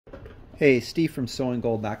Hey, Steve from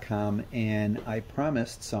SewingGold.com, and I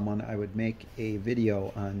promised someone I would make a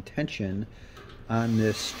video on tension on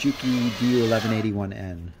this Juki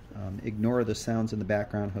DU-1181N. Ignore the sounds in the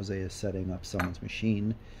background. Jose is setting up someone's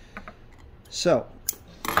machine. So,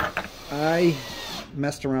 I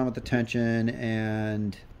messed around with the tension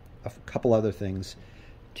and a couple other things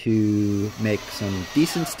to make some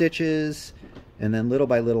decent stitches, and then little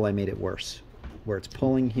by little I made it worse, where it's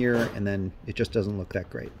pulling here and then it just doesn't look that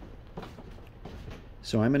great.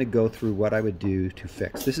 So I'm going to go through what I would do to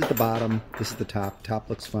fix. This is the bottom, this is the top. Top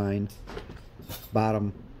looks fine,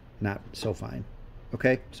 bottom not so fine.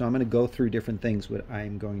 Okay, so I'm going to go through different things what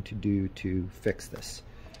I'm going to do to fix this.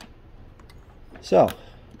 So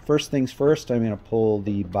first things first, I'm going to pull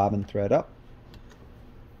the bobbin thread up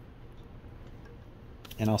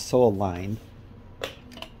and I'll sew a line.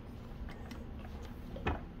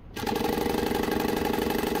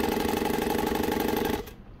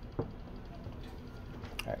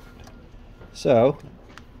 So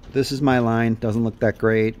this is my line. Doesn't look that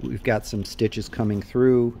great. We've got some stitches coming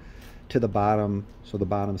through to the bottom, so the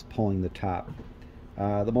bottom is pulling the top.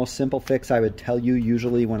 The most simple fix I would tell you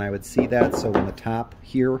usually when I would see that, so when the top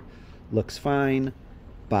here looks fine,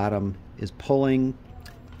 bottom is pulling,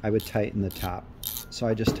 I would tighten the top. So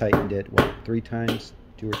I just tightened it, what, 3 times?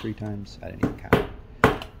 2 or 3 times? I didn't even count.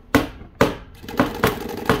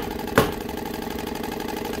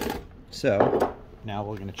 So now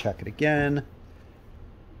we're going to check it again.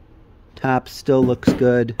 Top still looks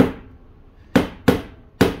good.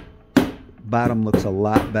 Bottom looks a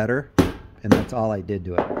lot better, and that's all I did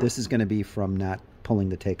to it. This is going to be from not pulling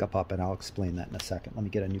the take-up up, and I'll explain that in a second. Let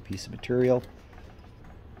me get a new piece of material.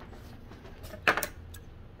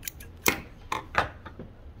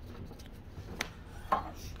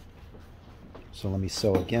 So let me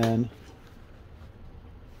sew again.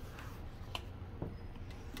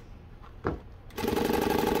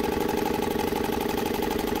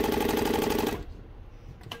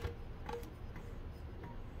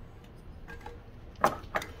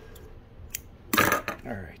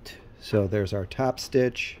 Alright, so there's our top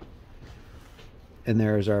stitch and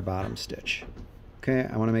there's our bottom stitch. Okay,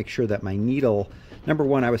 I want to make sure that my needle, number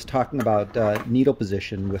one, I was talking about needle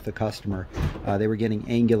position with the customer. They were getting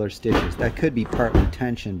angular stitches. That could be partly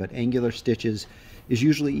tension, but angular stitches is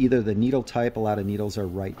usually either the needle type. A lot of needles are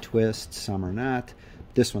right twist, some are not.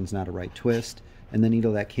 This one's not a right twist. And the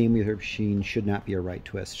needle that came with your machine should not be a right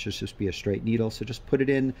twist. It should just be a straight needle. So just put it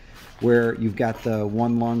in where you've got the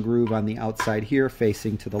one long groove on the outside here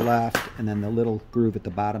facing to the left, and then the little groove at the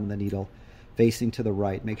bottom of the needle facing to the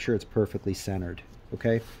right. Make sure it's perfectly centered.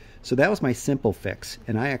 Okay? So that was my simple fix,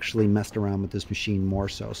 and I actually messed around with this machine more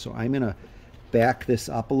so. So I'm going to back this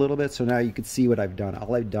up a little bit so now you can see what I've done.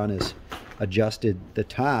 All I've done is adjusted the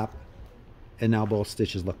top, and now both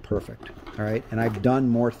stitches look perfect. All right, and I've done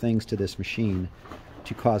more things to this machine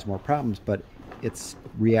to cause more problems, but it's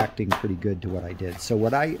reacting pretty good to what I did. So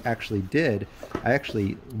what I actually did, I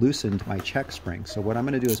actually loosened my check spring. So what I'm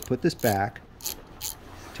going to do is put this back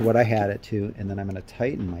to what I had it to, and then I'm going to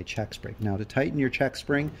tighten my check spring. Now to tighten your check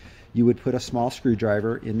spring, you would put a small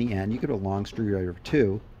screwdriver in the end. You could put a long screwdriver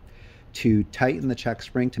too, to tighten the check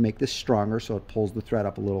spring to make this stronger so it pulls the thread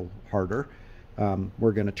up a little harder.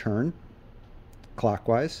 We're going to turn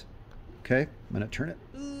clockwise. Okay, I'm going to turn it.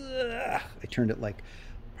 I turned it like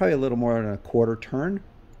probably a little more than a quarter turn.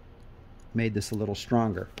 Made this a little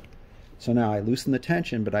stronger. So now I loosen the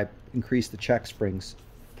tension, but I increase the check springs,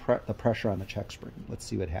 the pressure on the check spring. Let's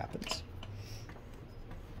see what happens.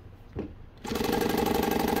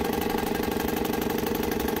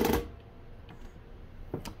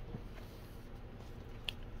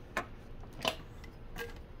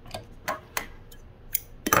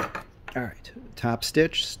 All right, top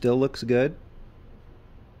stitch still looks good.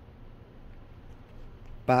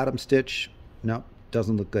 Bottom stitch, nope,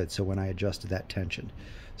 doesn't look good. So when I adjusted that tension,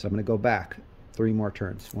 so I'm going to go back 3 more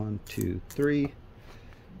turns. 1, 2, 3,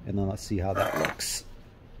 and then let's see how that looks.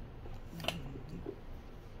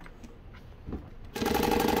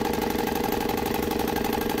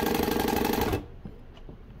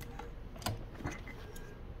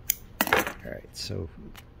 All right, so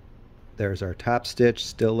there's our top stitch,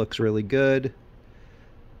 still looks really good.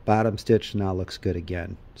 Bottom stitch now looks good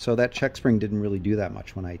again. So that check spring didn't really do that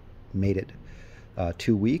much when I made it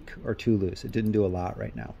too weak or too loose. It didn't do a lot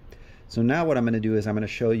right now. So now what I'm going to do is I'm going to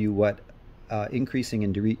show you what increasing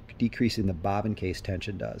and decreasing the bobbin case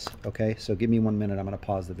tension does. Okay, so give me 1 minute. I'm going to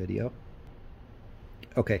pause the video.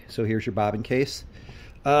 Okay, so here's your bobbin case.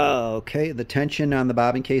 Okay, the tension on the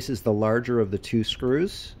bobbin case is the larger of the 2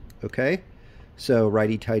 screws. Okay, so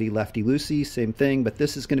righty-tighty, lefty-loosey, same thing, but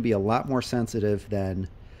this is going to be a lot more sensitive than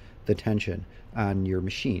the tension on your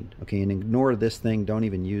machine. Okay, and ignore this thing. Don't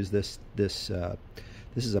even use this. This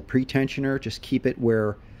is a pre-tensioner. Just keep it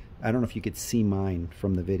where, I don't know if you could see mine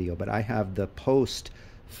from the video, but I have the post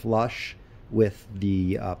flush with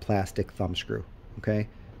the plastic thumb screw. Okay,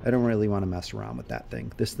 I don't really want to mess around with that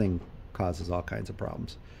thing. This thing causes all kinds of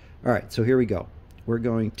problems. All right, so here we go. We're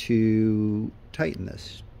going to tighten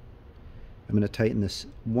this. I'm going to tighten this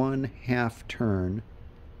 1/2 turn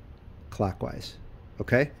clockwise.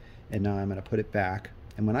 Okay, and now I'm going to put it back.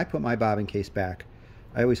 And when I put my bobbin case back,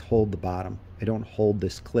 I always hold the bottom. I don't hold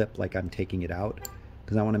this clip like I'm taking it out,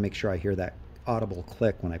 because I want to make sure I hear that audible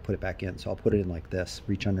click when I put it back in. So I'll put it in like this.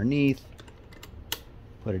 Reach underneath,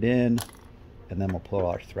 put it in, and then we'll pull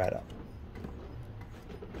our thread up.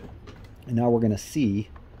 And now we're going to see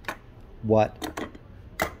what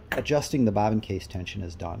adjusting the bobbin case tension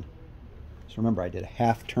has done. So remember, I did a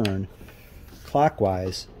 1/2 turn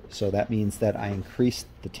clockwise, so that means that I increased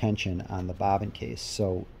the tension on the bobbin case.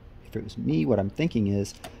 So if it was me, what I'm thinking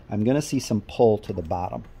is I'm going to see some pull to the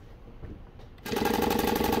bottom.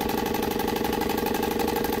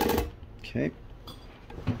 Okay.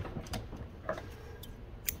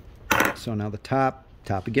 So now the top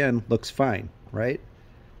again looks fine, right?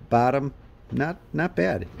 Bottom, not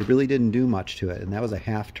bad. It really didn't do much to it, and that was a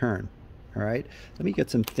 1/2 turn. All right. Let me get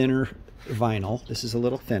some thinner vinyl. This is a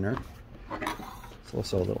little thinner. It's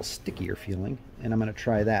also a little stickier feeling, and I'm going to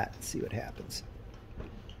try that and see what happens.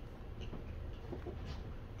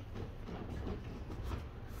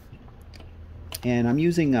 And I'm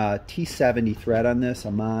using a T70 thread on this.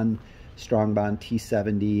 I'm on Strong Bond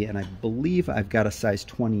T70, and I believe I've got a size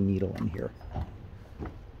 20 needle in here.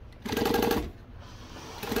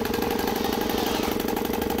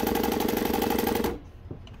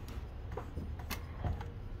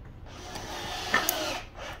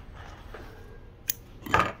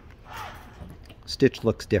 Stitch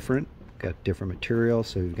looks different, got different material,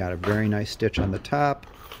 so we've got a very nice stitch on the top,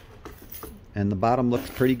 and the bottom looks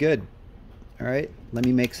pretty good. All right, let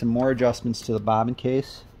me make some more adjustments to the bobbin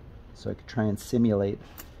case so I can try and simulate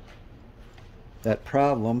that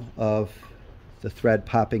problem of the thread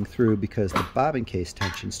popping through because the bobbin case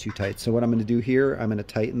tension is too tight. So what I'm going to do here, I'm going to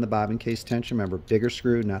tighten the bobbin case tension. Remember, bigger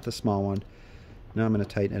screw, not the small one. Now I'm going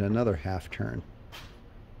to tighten it another 1/2 turn.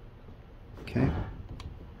 Okay.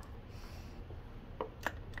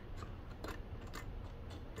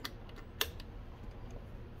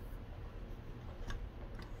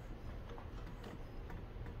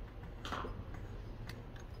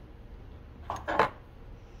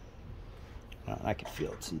 I can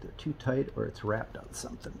feel it's either too tight or it's wrapped on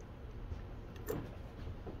something.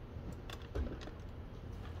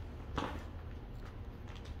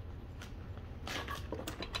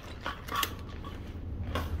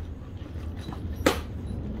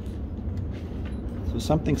 So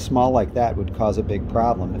something small like that would cause a big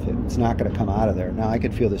problem if it's not going to come out of there. Now I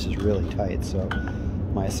could feel this is really tight, so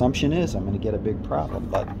my assumption is I'm going to get a big problem,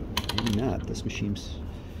 but maybe not. This machine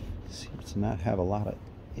seems to not have a lot of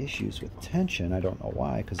issues with tension. I don't know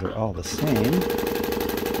why, because they're all the same.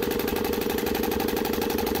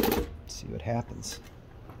 Let's see what happens.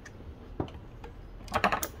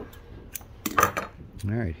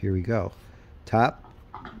 All right, here we go. Top,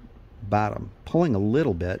 bottom. Pulling a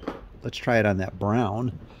little bit. Let's try it on that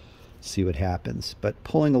brown. See what happens. But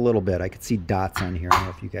pulling a little bit. I could see dots on here. I don't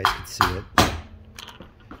know if you guys can see it.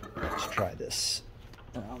 Let's try this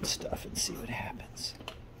brown stuff and see what happens.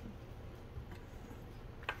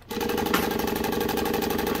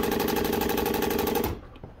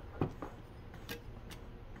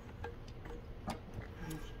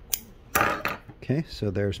 Okay,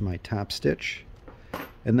 so there's my top stitch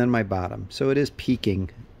and then my bottom. So it is peeking.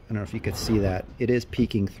 I don't know if you could see that. It is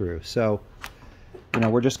peeking through. So, you know,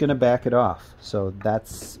 we're just going to back it off. So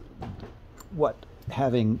that's what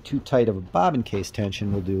having too tight of a bobbin case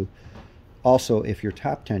tension will do. Also, if your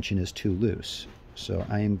top tension is too loose. So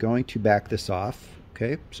I am going to back this off.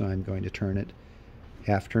 Okay, so I'm going to turn it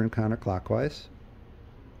 1/2 turn counterclockwise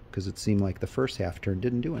because it seemed like the first 1/2 turn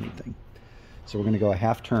didn't do anything. So we're going to go a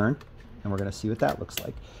 1/2 turn and we're going to see what that looks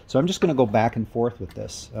like. So I'm just going to go back and forth with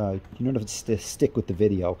this. You don't have to stick with the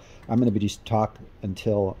video. I'm going to be just talk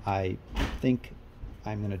until I think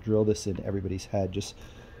I'm going to drill this into everybody's head, just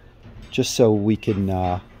so we can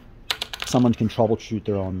someone can troubleshoot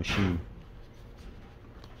their own machine.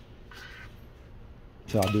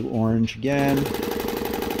 So I'll do orange again. Let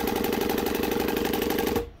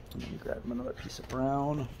me grab another piece of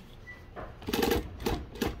brown.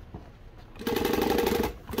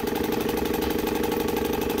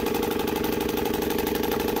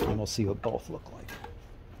 And we'll see what both look like.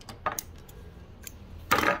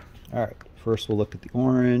 All right, First we'll look at the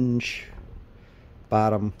orange.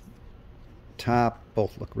 Bottom, top,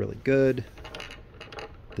 both look really good.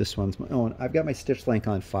 This one's my own. I've got my stitch length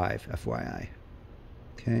on 5, FYI.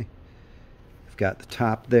 Okay. I've got the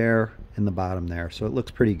top there and the bottom there, so it looks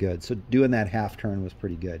pretty good. So doing that half turn was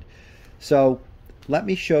pretty good. So let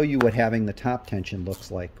me show you what having the top tension looks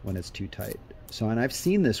like when it's too tight. So, and I've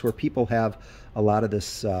seen this where people have a lot of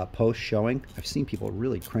this post showing. I've seen people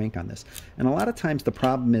really crank on this. And a lot of times the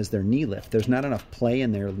problem is their knee lift. There's not enough play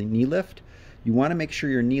in their knee lift. You want to make sure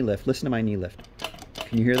your knee lift, listen to my knee lift.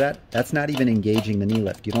 Can you hear that? That's not even engaging the knee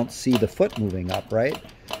lift. You don't see the foot moving up, right?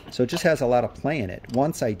 So it just has a lot of play in it.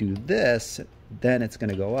 Once I do this, then it's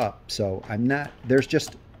going to go up. So I'm not, there's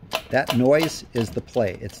just, that noise is the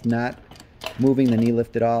play. It's not moving the knee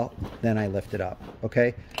lift at all, then I lift it up,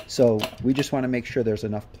 okay? So we just want to make sure there's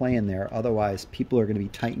enough play in there. Otherwise, people are going to be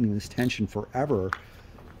tightening this tension forever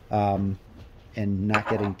and not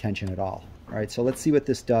getting tension at all. All right, so let's see what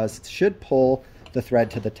this does. It should pull the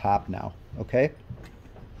thread to the top now, okay?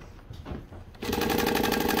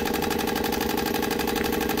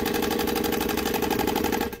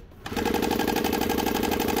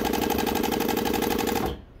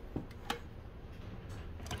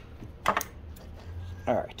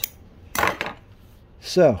 All right,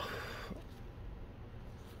 so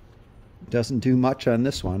doesn't do much on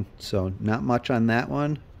this one, so not much on that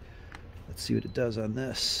one. Let's see what it does on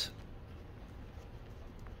this.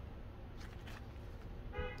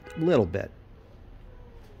 A little bit.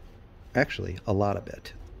 Actually, a lot of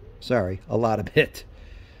bit. Sorry, a lot of bit.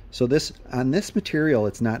 So this, on this material,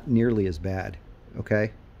 it's not nearly as bad,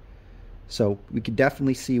 okay? So we could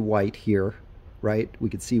definitely see white here, right? We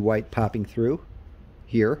could see white popping through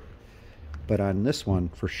here, but on this one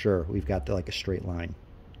for sure we've got like a straight line.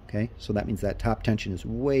 Okay, so that means that top tension is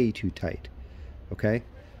way too tight. Okay,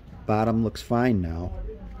 bottom looks fine now,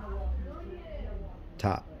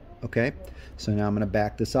 top. Okay, so now I'm going to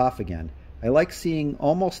back this off again. I like seeing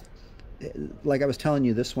almost, like I was telling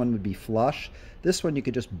you, this one would be flush. This one you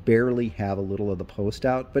could just barely have a little of the post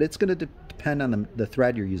out, but it's going to depend on the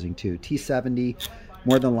thread you're using too. T70,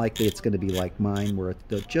 more than likely it's going to be like mine, where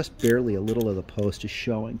just barely a little of the post is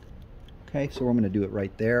showing. Okay, so we're going to do it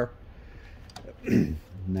right there.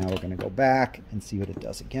 Now we're going to go back and see what it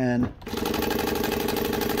does again.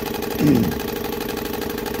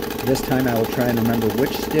 This time I will try and remember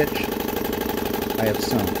which stitch I have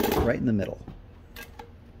sewn, right in the middle.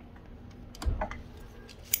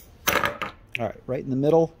 All right, right in the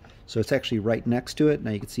middle. So it's actually right next to it.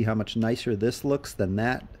 Now you can see how much nicer this looks than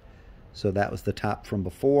that. So that was the top from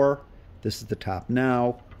before. This is the top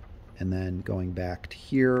now. And then going back to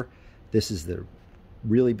here, this is the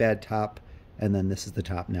really bad top. And then this is the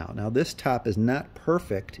top now. Now this top is not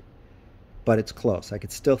perfect, but it's close. I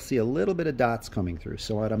could still see a little bit of dots coming through.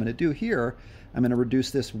 So what I'm going to do here, I'm going to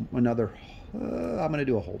reduce this another, I'm going to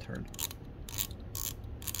do a whole turn.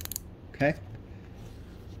 Okay.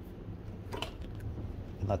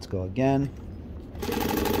 And let's go again.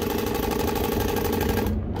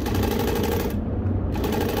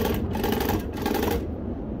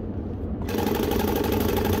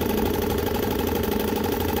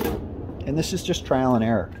 And this is just trial and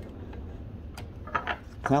error.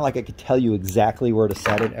 It's not like I could tell you exactly where to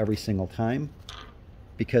set it every single time,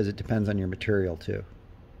 because it depends on your material too.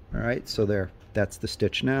 All right, so there, that's the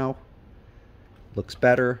stitch now. Looks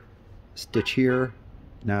better. Stitch here.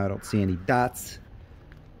 Now I don't see any dots,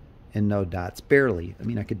 and no dots, barely. I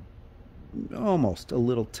mean, I could almost a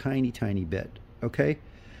little tiny bit, okay?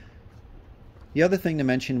 The other thing to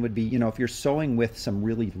mention would be, you know, if you're sewing with some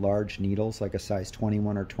really large needles, like a size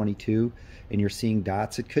 21 or 22, and you're seeing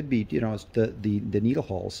dots, it could be, you know, the needle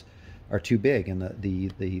holes are too big, and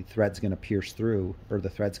the thread's going to pierce through, or the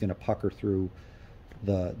thread's going to pucker through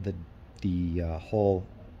the hole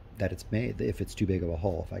that it's made, if it's too big of a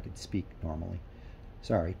hole, if I could speak normally.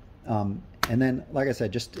 Sorry. And then, like I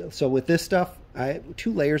said, just so with this stuff,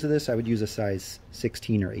 2 layers of this, I would use a size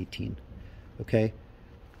 16 or 18. Okay.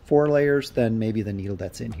 4 layers, then maybe the needle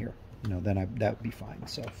that's in here, you know, then that would be fine.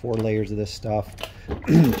 So 4 layers of this stuff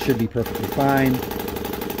should be perfectly fine.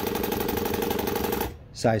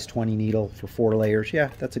 Size 20 needle for 4 layers, yeah,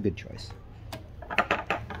 that's a good choice.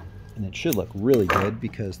 And it should look really good,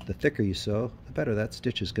 because the thicker you sew, the better that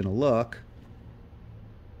stitch is going to look.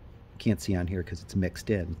 Can't see on here because it's mixed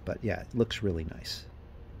in, but yeah, it looks really nice.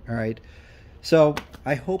 All right. So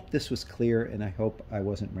I hope this was clear, and I hope I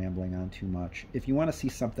wasn't rambling on too much. If you want to see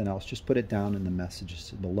something else, just put it down in the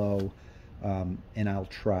messages below, and I'll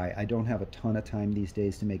try. I don't have a ton of time these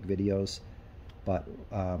days to make videos, but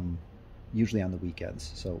usually on the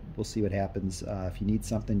weekends. So we'll see what happens. If you need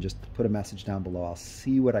something, just put a message down below. I'll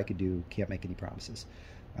see what I could do. Can't make any promises.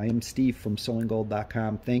 I am Steve from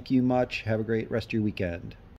SewingGold.com. Thank you much. Have a great rest of your weekend.